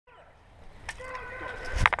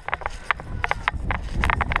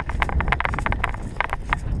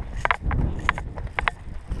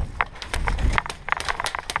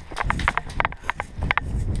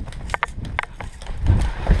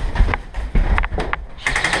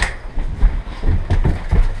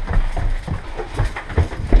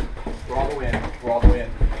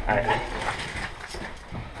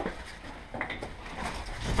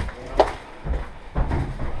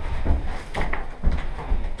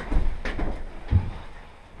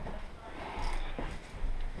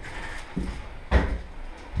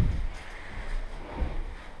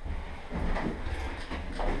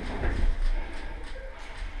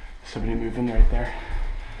Somebody moving right there.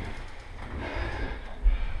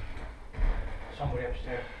 Somebody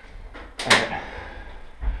upstairs. All right.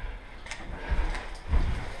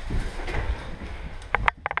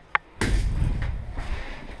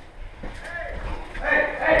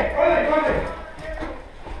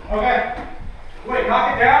 Okay. Wait,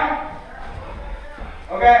 knock it down.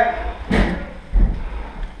 Okay.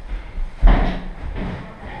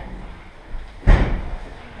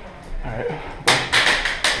 All right.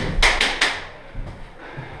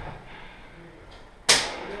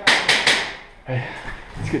 Hey,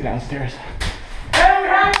 let's get downstairs. Hey, we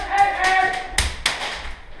have. Hey!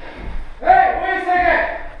 Hey, wait a second.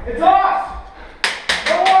 It's us.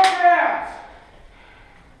 No more bands.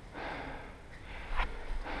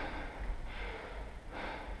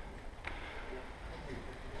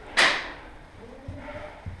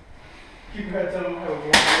 Keep your heads up.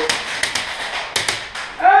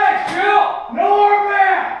 Hey, chill! No more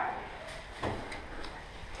band!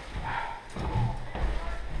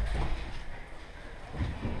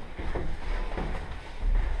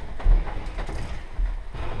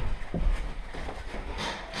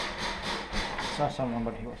 Saw someone,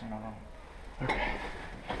 but he wasn't alone. Okay.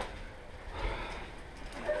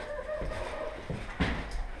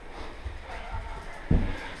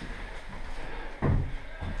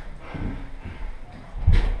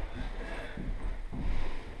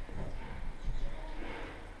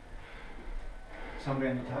 Somebody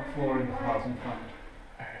on the top floor in the house in front.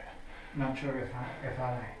 Not sure if I.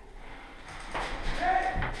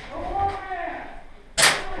 Hey, come on, man!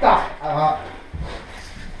 Stop!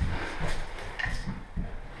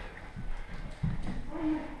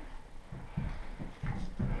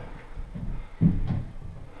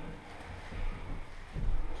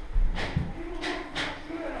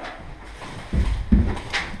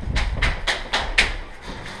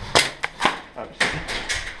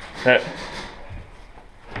 Hey.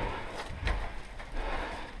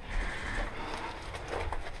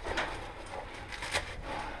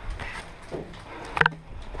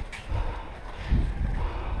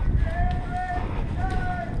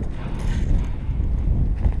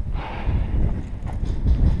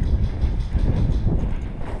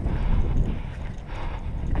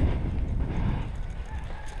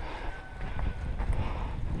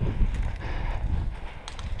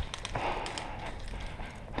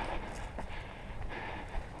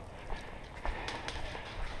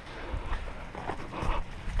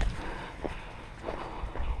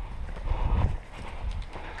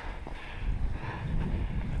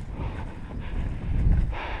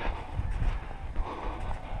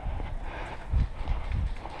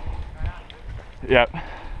 Yep.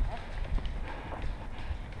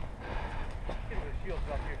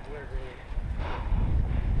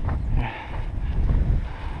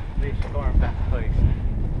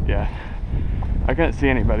 Yeah. I couldn't see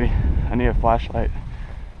anybody. I need a flashlight.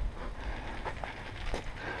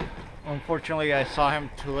 Unfortunately, I saw him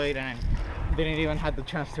too late and didn't even have the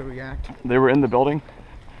chance to react. They were in the building?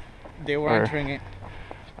 They were entering it.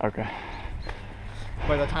 Okay.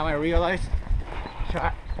 By the time I realized,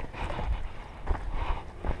 shot.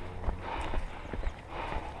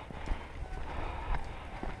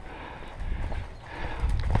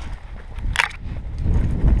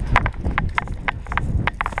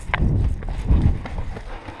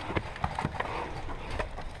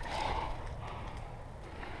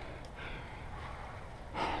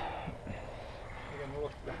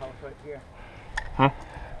 The house right here. Huh?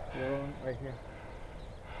 Your own right here.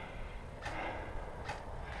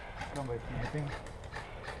 Somebody's sniping.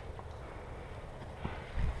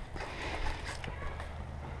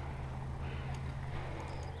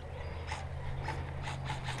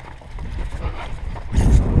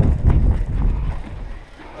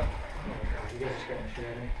 You guys are scaring the shit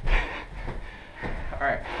out of me.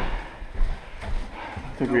 Alright.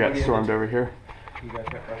 I think we got stormed over here. You guys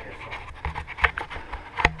got pressure.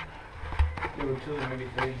 There were two, maybe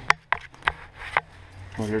three.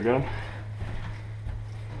 Oh, you're good?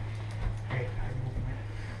 Hey,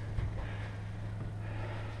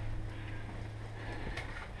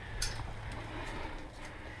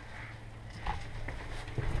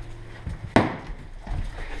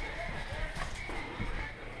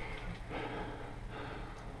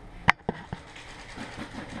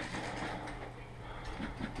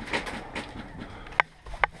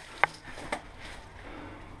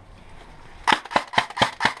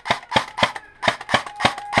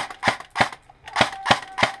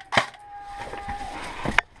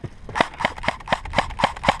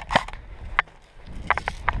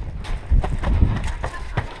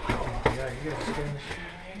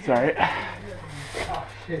 Sorry. oh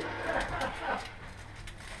shit.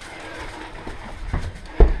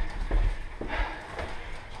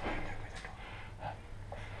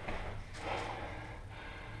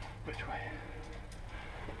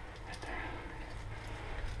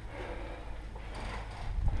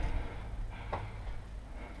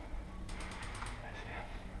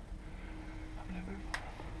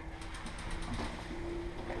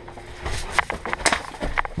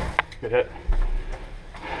 hit.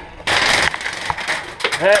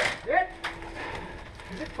 Hit. Hit.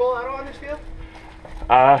 Is it full auto on this field?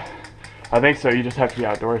 I think so. You just have to be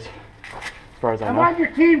outdoors, as far as I I'm know. on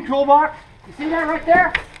your team, Toolbox. You see that right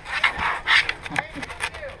there?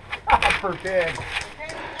 Forbid.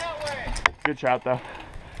 Good shot, though.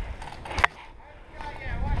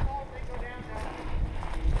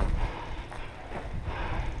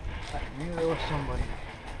 I knew there was somebody.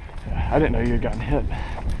 I didn't know you had gotten hit.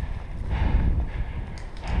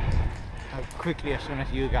 Quickly as soon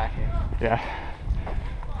as you got hit. Yeah.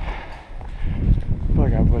 I feel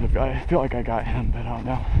like I would have. I feel like I got him, but I don't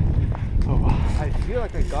know. Oh well. I feel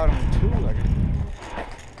like I got him too. Like,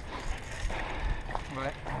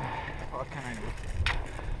 but what can I do?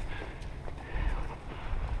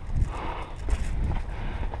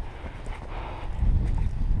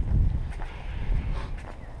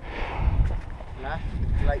 Last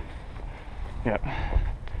light. Yep.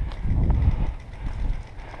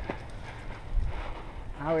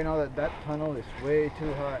 Now we know that that tunnel is way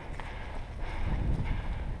too hot.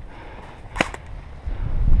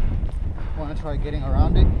 Want to try getting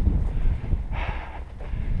around it?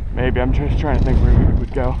 Maybe. I'm just trying to think where we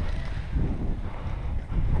would go.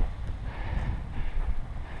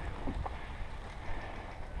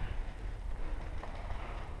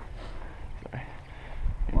 Sorry.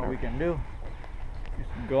 What we can do is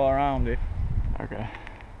go around it. Okay.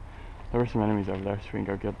 There were some enemies over there, so we can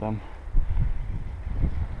go get them.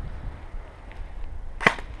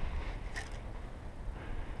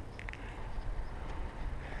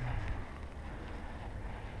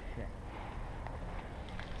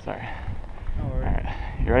 Sorry. No worries. Alright,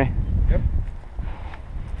 you ready? Yep.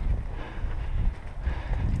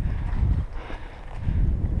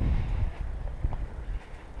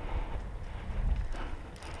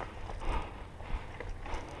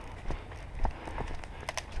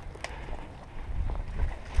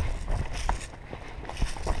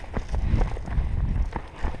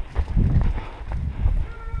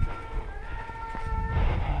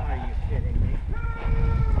 Are you kidding me?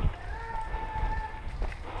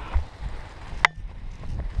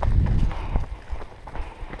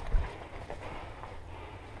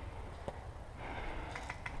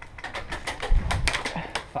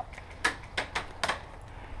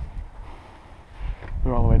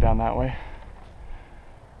 We're all the way down that way.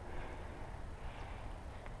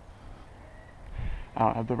 I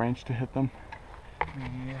don't have the range to hit them.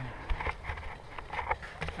 Yeah.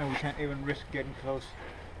 And we can't even risk getting close.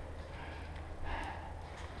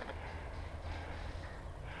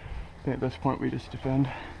 I think at this point we just defend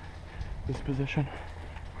this position.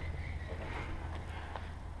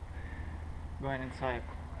 Going inside.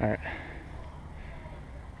 Alright.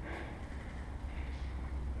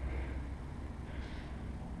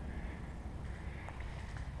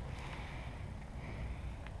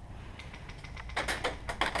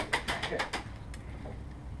 Okay.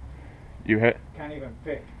 You hit? Can't even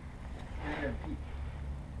pick. Can't even peek.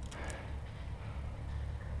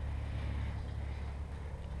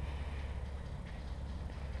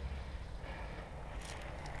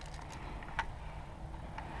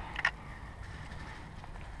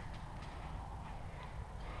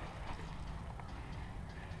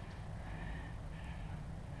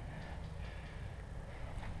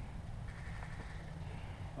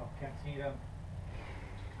 Oh, can't see them.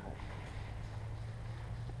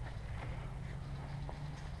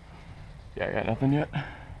 Yeah, I got nothing yet.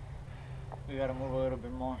 We gotta move a little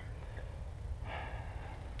bit more.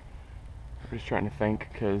 I'm just trying to think,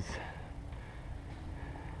 because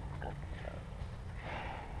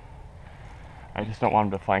I just don't want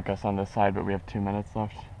them to flank us on this side, but we have 2 minutes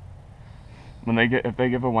left. When they if they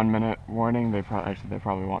give a 1 minute warning, they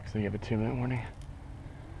probably won't, because they give a 2 minute warning.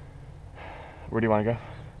 Where do you want to go?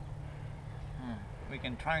 We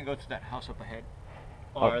can try and go to that house up ahead.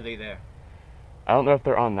 Or Oh. are they there? I don't know if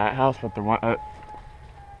they're on that house, but the one.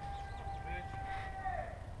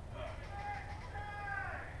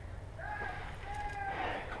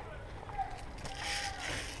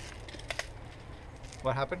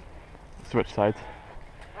 What happened? Switch sides.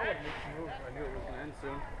 I wouldn't move if I knew it was going to end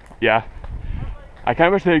soon. Yeah. I kind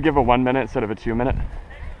of wish they'd give a 1 minute instead of a 2 minute.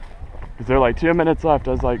 Because they're like 2 minutes left.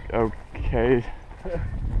 I was like, okay.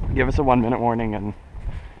 Give us a 1 minute warning and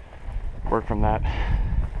work from that. Yeah,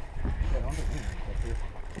 I don't think anyone was up here.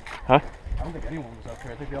 Huh? I don't think anyone was up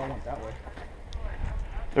here. I think they all went that way.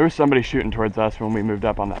 There was somebody shooting towards us when we moved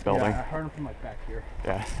up on that building. Yeah, I heard them from like back here,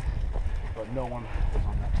 Yeah. but no one was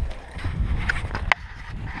on that side.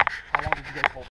 How long did you guys hold?